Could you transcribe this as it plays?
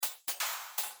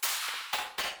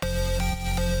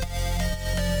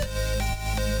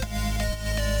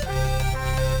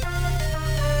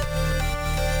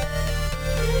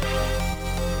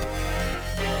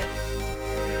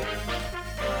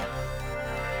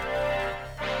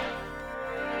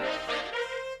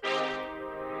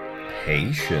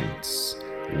Patients,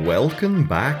 welcome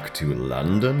back to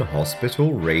London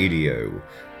Hospital Radio,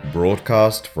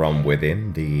 broadcast from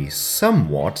within the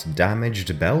somewhat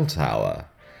damaged bell tower.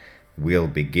 We'll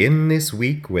begin this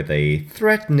week with a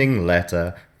threatening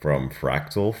letter from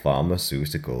Fractal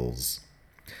Pharmaceuticals.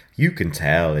 You can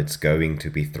tell it's going to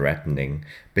be threatening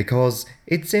because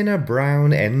it's in a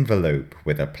brown envelope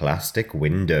with a plastic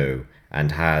window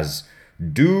and has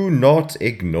 "Do Not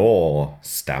Ignore"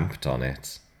 stamped on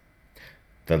it.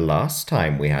 The last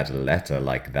time we had a letter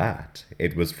like that,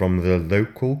 it was from the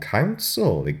local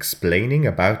council explaining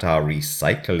about our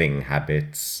recycling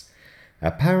habits.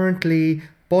 Apparently,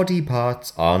 body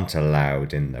parts aren't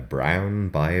allowed in the brown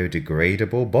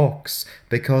biodegradable box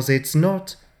because it's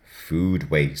not food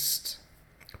waste.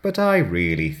 But I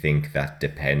really think that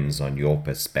depends on your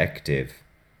perspective.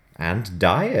 And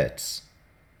diet.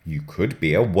 You could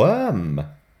be a worm.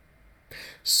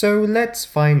 So let's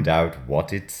find out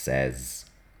what it says.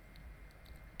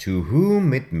 To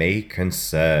whom it may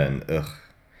concern. Ugh.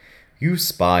 You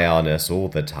spy on us all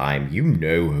the time. You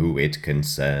know who it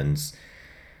concerns.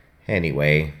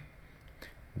 Anyway,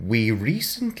 we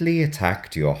recently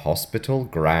attacked your hospital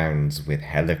grounds with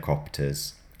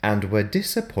helicopters and were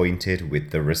disappointed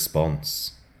with the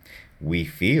response. We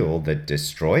feel that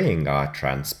destroying our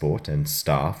transport and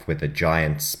staff with a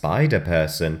giant spider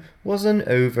person was an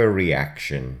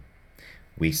overreaction.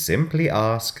 We simply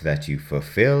ask that you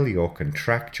fulfill your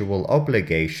contractual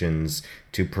obligations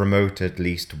to promote at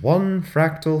least one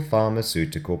Fractal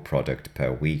pharmaceutical product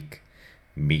per week,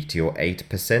 meet your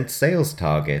 8% sales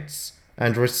targets,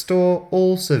 and restore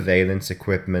all surveillance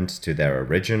equipment to their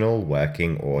original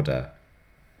working order.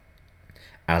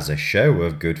 As a show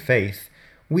of good faith,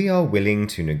 we are willing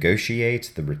to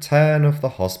negotiate the return of the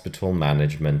hospital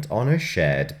management on a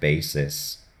shared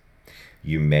basis.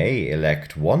 You may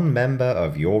elect one member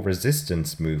of your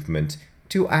resistance movement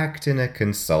to act in a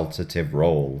consultative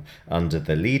role under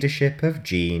the leadership of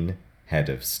Jean, head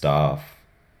of staff.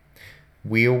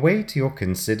 We await your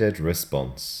considered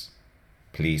response.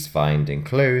 Please find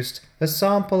enclosed a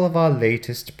sample of our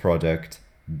latest product,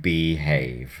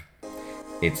 Behave.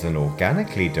 It's an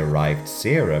organically derived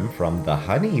serum from the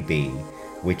honeybee,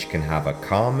 which can have a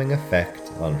calming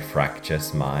effect on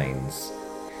fractious minds.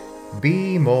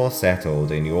 Be more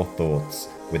settled in your thoughts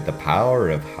with the power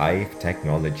of Hive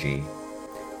technology.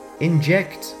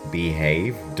 Inject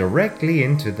Behave directly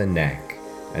into the neck,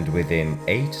 and within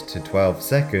 8 to 12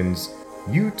 seconds,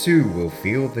 you too will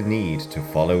feel the need to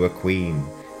follow a queen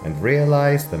and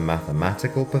realize the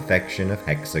mathematical perfection of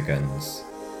hexagons.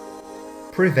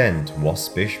 Prevent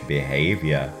waspish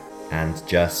behavior and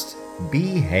just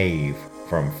behave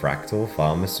from Fractal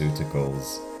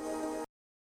Pharmaceuticals.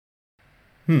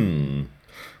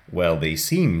 Well, they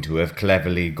seem to have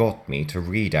cleverly got me to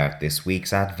read out this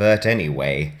week's advert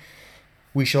anyway.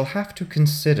 We shall have to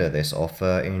consider this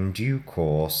offer in due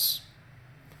course.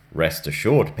 Rest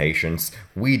assured, patients,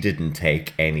 we didn't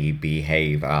take any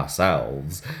Behave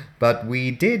ourselves, but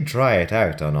we did try it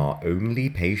out on our only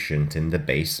patient in the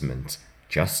basement,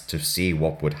 just to see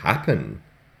what would happen.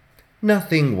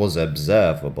 Nothing was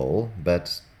observable,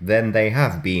 but then they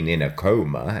have been in a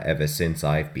coma ever since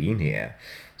I've been here,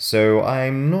 so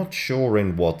I'm not sure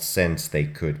in what sense they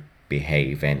could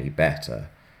behave any better.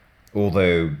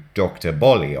 Although Dr.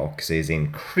 Bolliox is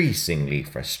increasingly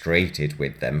frustrated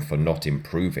with them for not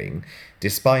improving,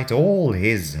 despite all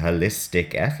his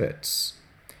holistic efforts.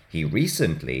 He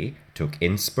recently took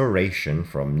inspiration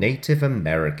from Native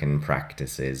American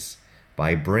practices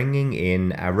by bringing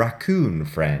in a raccoon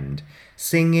friend,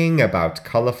 singing about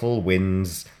colorful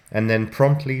winds, and then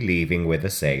promptly leaving with a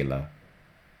sailor.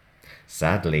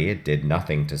 Sadly, it did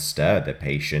nothing to stir the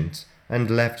patient, and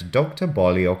left Dr.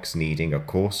 Bolliox needing a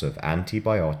course of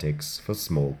antibiotics for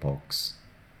smallpox.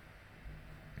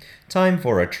 Time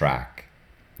for a track.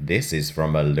 This is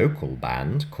from a local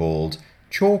band called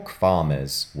Chalk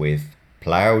Farmers with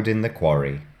Ploughed in the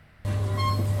Quarry.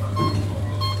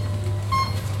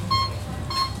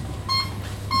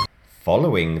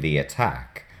 Following the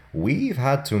attack, we've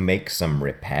had to make some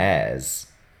repairs.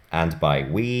 And by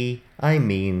we, I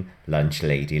mean Lunch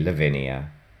Lady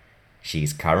Lavinia.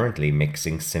 She's currently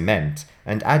mixing cement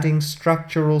and adding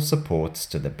structural supports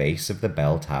to the base of the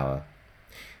bell tower.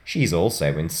 She's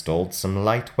also installed some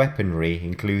light weaponry,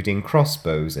 including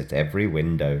crossbows at every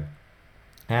window,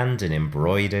 and an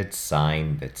embroidered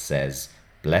sign that says,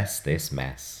 "Bless this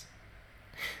mess."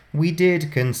 We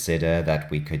did consider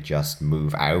that we could just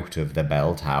move out of the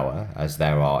bell tower, as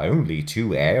there are only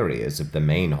 2 areas of the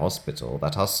main hospital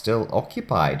that are still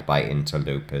occupied by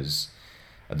interlopers: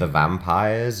 the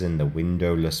vampires in the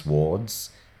windowless wards,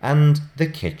 and the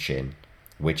kitchen,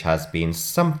 which has been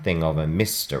something of a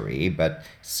mystery, but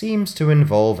seems to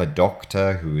involve a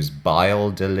doctor whose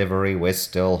bile delivery we're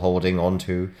still holding on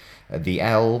to, the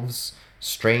elves,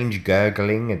 strange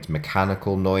gurgling and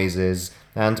mechanical noises,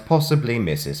 and possibly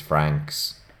Mrs.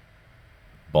 Franks.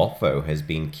 Boffo has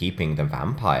been keeping the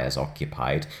vampires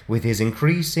occupied with his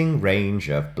increasing range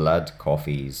of blood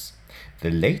coffees,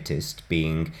 the latest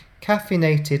being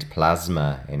caffeinated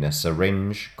plasma in a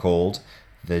syringe called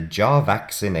the jar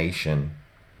vaccination.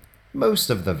 Most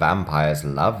of the vampires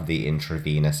love the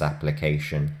intravenous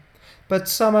application, but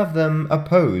some of them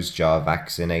oppose jar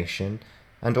vaccination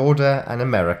and order an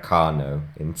Americano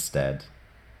instead.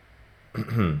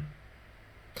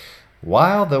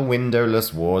 While the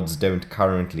windowless wards don't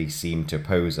currently seem to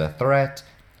pose a threat,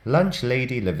 Lunch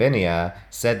Lady Lavinia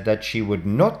said that she would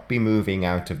not be moving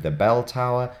out of the bell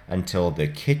tower until the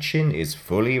kitchen is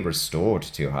fully restored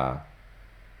to her.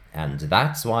 And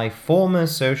that's why former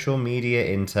social media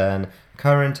intern,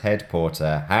 current head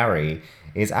porter Harry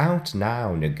is out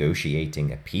now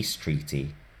negotiating a peace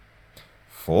treaty.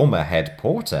 Former head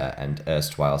porter and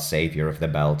erstwhile savior of the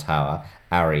bell tower,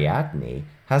 Ariadne,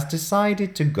 has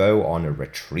decided to go on a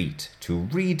retreat to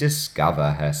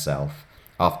rediscover herself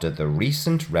after the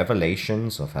recent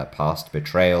revelations of her past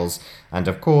betrayals and,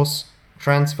 of course,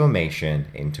 transformation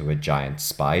into a giant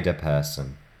spider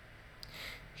person.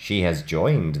 She has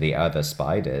joined the other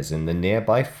spiders in the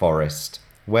nearby forest,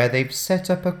 where they've set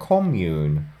up a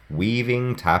commune,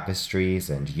 weaving tapestries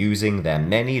and using their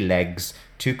many legs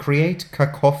to create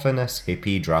cacophonous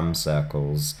hippie drum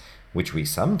circles, which we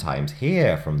sometimes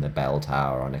hear from the bell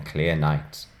tower on a clear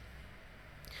night.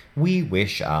 We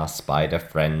wish our spider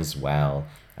friends well,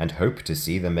 and hope to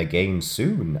see them again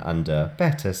soon under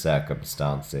better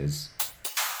circumstances.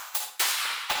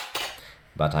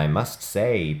 But I must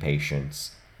say,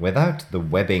 Patience, without the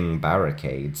webbing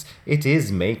barricades, it is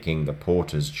making the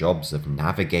porters' jobs of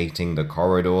navigating the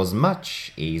corridors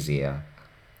much easier.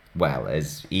 Well,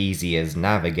 as easy as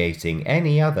navigating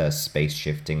any other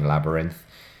space-shifting labyrinth,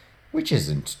 which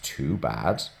isn't too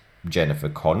bad. Jennifer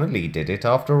Connelly did it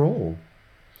after all.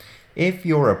 If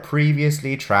you're a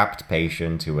previously trapped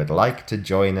patient who would like to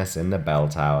join us in the bell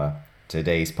tower,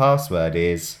 today's password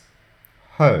is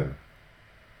HO.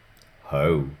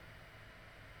 HO.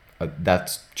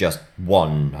 That's just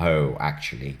one ho,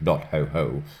 actually, not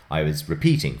ho-ho. I was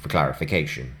repeating for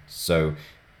clarification. So,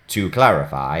 to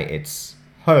clarify, it's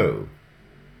ho.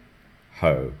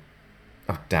 Ho.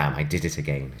 Oh, damn, I did it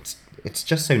again. It's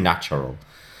just so natural.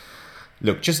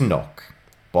 Look, just knock.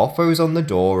 Boffo's on the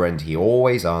door and he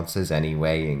always answers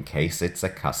anyway in case it's a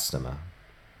customer.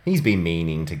 He's been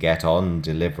meaning to get on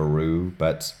Deliveroo,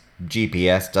 but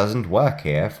GPS doesn't work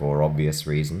here for obvious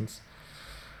reasons.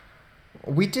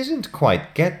 We didn't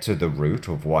quite get to the root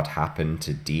of what happened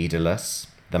to Daedalus,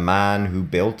 the man who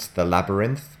built the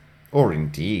labyrinth, or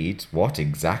indeed what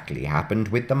exactly happened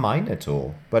with the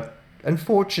Minotaur, but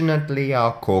unfortunately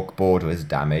our corkboard was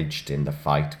damaged in the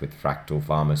fight with Fractal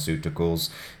Pharmaceuticals,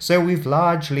 so we've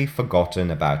largely forgotten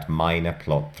about minor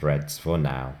plot threads for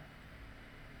now.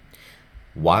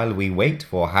 While we wait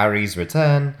for Harry's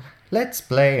return, let's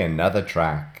play another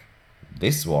track.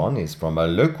 This one is from a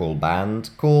local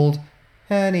band called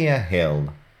Hernia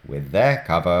Hill, with their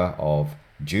cover of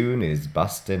June is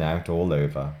Bustin' Out All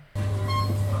Over.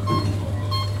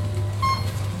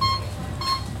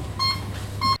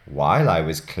 While I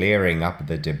was clearing up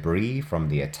the debris from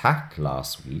the attack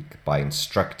last week by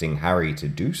instructing Harry to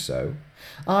do so,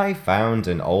 I found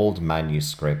an old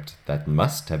manuscript that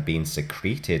must have been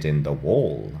secreted in the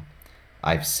wall.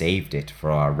 I've saved it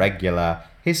for our regular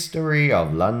History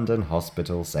of London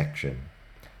Hospital section.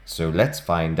 So let's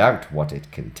find out what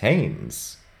it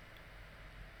contains.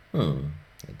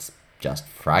 It's just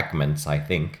fragments, I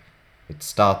think. It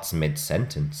starts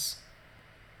mid-sentence.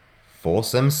 For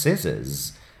some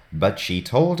scissors, but she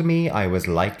told me I was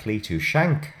likely to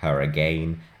shank her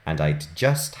again, and I'd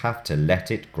just have to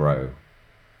let it grow.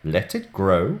 Let it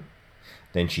grow?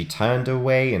 Then she turned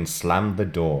away and slammed the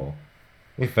door.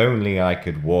 If only I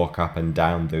could walk up and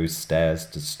down those stairs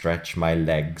to stretch my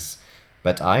legs.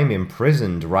 But I'm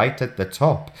imprisoned right at the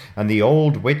top, and the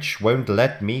old witch won't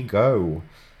let me go.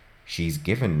 She's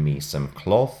given me some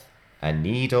cloth, a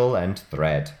needle and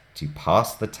thread to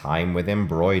pass the time with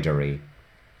embroidery.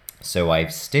 So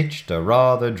I've stitched a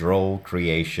rather droll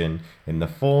creation in the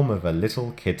form of a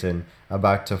little kitten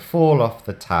about to fall off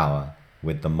the tower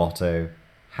with the motto,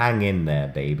 "Hang in there,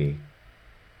 baby."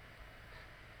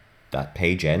 That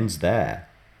page ends there,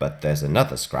 but there's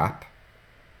another scrap.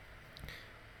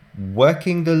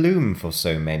 Working the loom for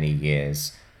so many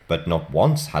years, but not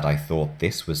once had I thought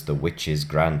this was the witch's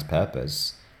grand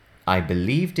purpose. I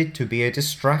believed it to be a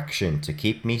distraction to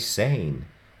keep me sane.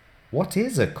 What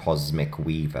is a cosmic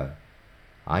weaver?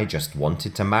 I just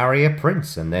wanted to marry a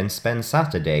prince and then spend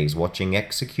Saturdays watching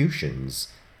executions.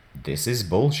 This is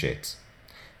bullshit.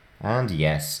 And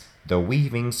yes, the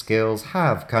weaving skills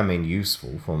have come in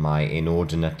useful for my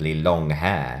inordinately long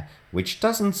hair, which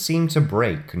doesn't seem to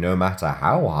break no matter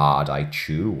how hard I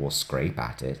chew or scrape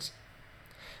at it.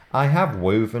 I have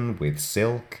woven with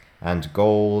silk and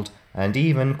gold and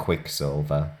even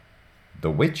quicksilver.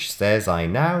 The witch says I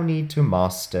now need to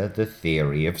master the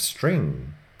theory of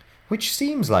string, which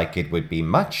seems like it would be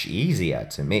much easier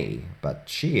to me, but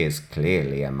she is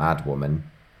clearly a madwoman.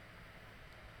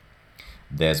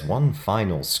 There's one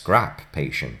final scrap,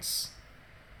 Patience.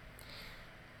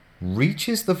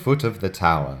 Reaches the foot of the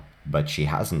tower, but she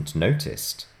hasn't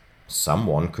noticed.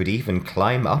 Someone could even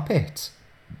climb up it.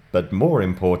 But more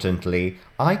importantly,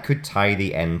 I could tie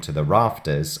the end to the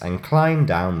rafters and climb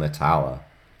down the tower.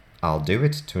 I'll do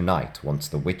it tonight once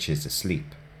the witch is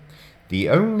asleep. The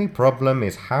only problem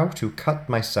is how to cut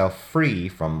myself free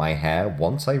from my hair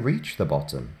once I reach the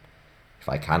bottom. If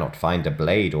I cannot find a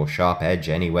blade or sharp edge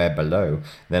anywhere below,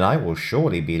 then I will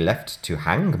surely be left to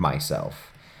hang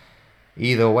myself.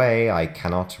 Either way, I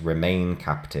cannot remain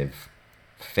captive.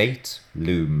 Fate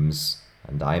looms,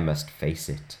 and I must face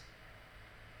it.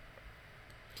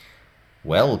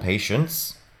 Well,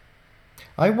 Patience,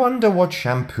 I wonder what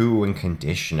shampoo and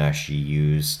conditioner she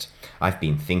used. I've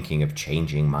been thinking of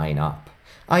changing mine up.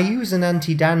 I use an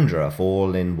anti-dandruff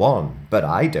all-in-one, but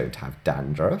I don't have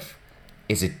dandruff.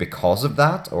 Is it because of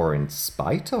that or in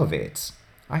spite of it?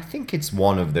 I think it's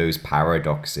one of those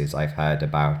paradoxes I've heard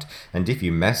about, and if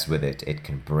you mess with it, it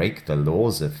can break the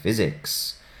laws of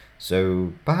physics.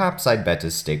 So perhaps I'd better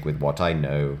stick with what I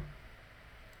know.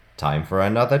 Time for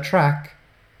another track.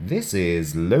 This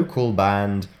is local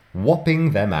band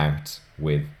Whopping Them Out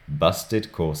with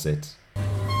Busted Corset.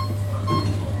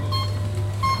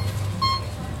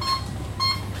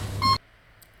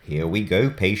 Here we go,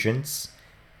 Patience.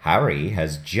 Harry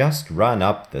has just run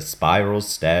up the spiral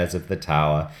stairs of the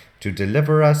tower to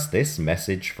deliver us this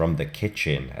message from the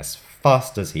kitchen as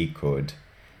fast as he could.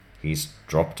 He's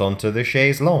dropped onto the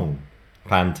chaise longue,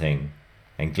 panting,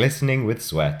 and glistening with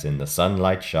sweat in the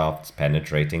sunlight shafts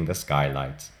penetrating the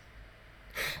skylight.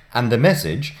 And the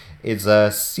message is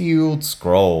a sealed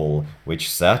scroll, which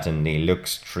certainly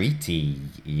looks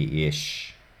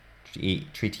treaty-ish.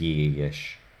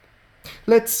 Treaty-ish.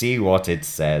 Let's see what it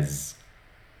says.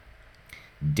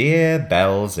 Dear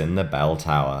bells in the bell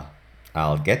tower,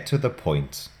 I'll get to the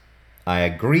point. I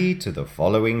agree to the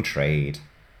following trade.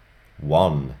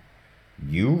 1.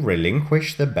 You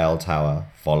relinquish the bell tower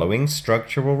following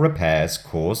structural repairs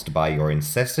caused by your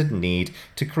incessant need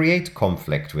to create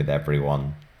conflict with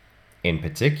everyone. In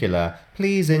particular,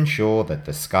 please ensure that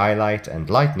the skylight and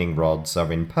lightning rods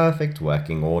are in perfect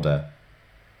working order.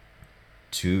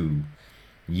 2.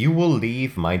 You will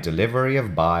leave my delivery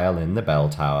of bile in the bell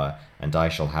tower, and I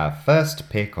shall have first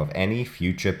pick of any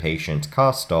future patient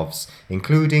cast-offs,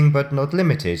 including but not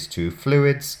limited to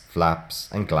fluids, flaps,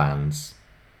 and glands.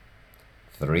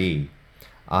 3.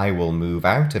 I will move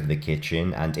out of the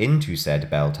kitchen and into said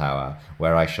bell tower,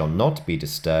 where I shall not be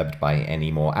disturbed by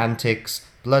any more antics,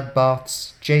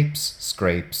 bloodbaths, japes,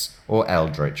 scrapes, or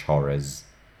eldritch horrors.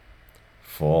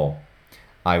 4.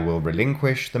 I will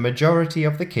relinquish the majority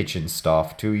of the kitchen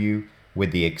staff to you,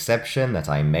 with the exception that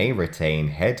I may retain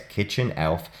head kitchen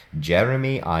elf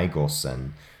Jeremy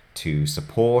Igorson to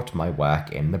support my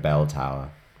work in the bell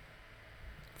tower.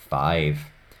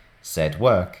 5. Said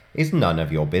work is none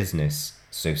of your business,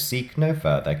 so seek no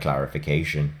further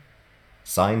clarification.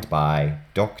 Signed by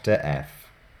Dr. F.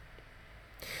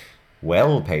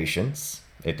 Well, Patience,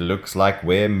 it looks like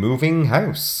we're moving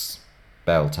house.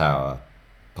 Bell tower.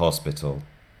 Hospital.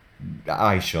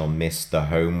 I shall miss the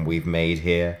home we've made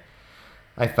here.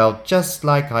 I felt just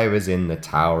like I was in the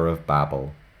Tower of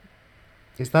Babel.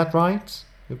 Is that right?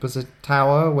 It was a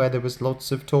tower where there was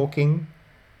lots of talking?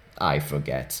 I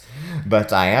forget,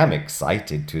 but I am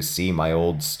excited to see my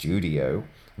old studio,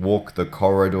 walk the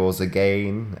corridors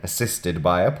again, assisted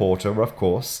by a porter, of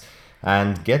course,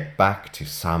 and get back to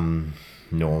some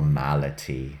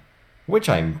normality, which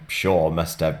I'm sure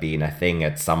must have been a thing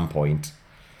at some point.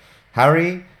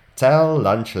 Harry, tell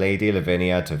lunch lady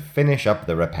Lavinia to finish up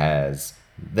the repairs,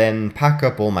 then pack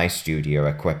up all my studio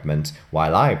equipment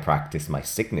while I practice my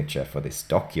signature for this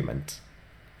document.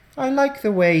 I like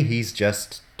the way he's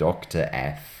just Dr.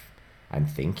 F. I'm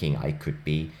thinking I could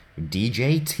be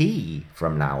DJ T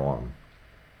from now on.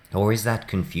 Or is that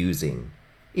confusing?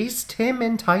 Is Tim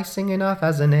enticing enough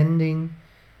as an ending?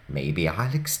 Maybe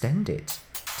I'll extend it.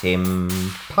 Tim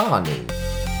Parney.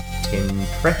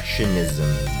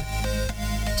 Timpressionism,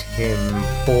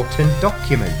 Timportant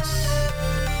documents,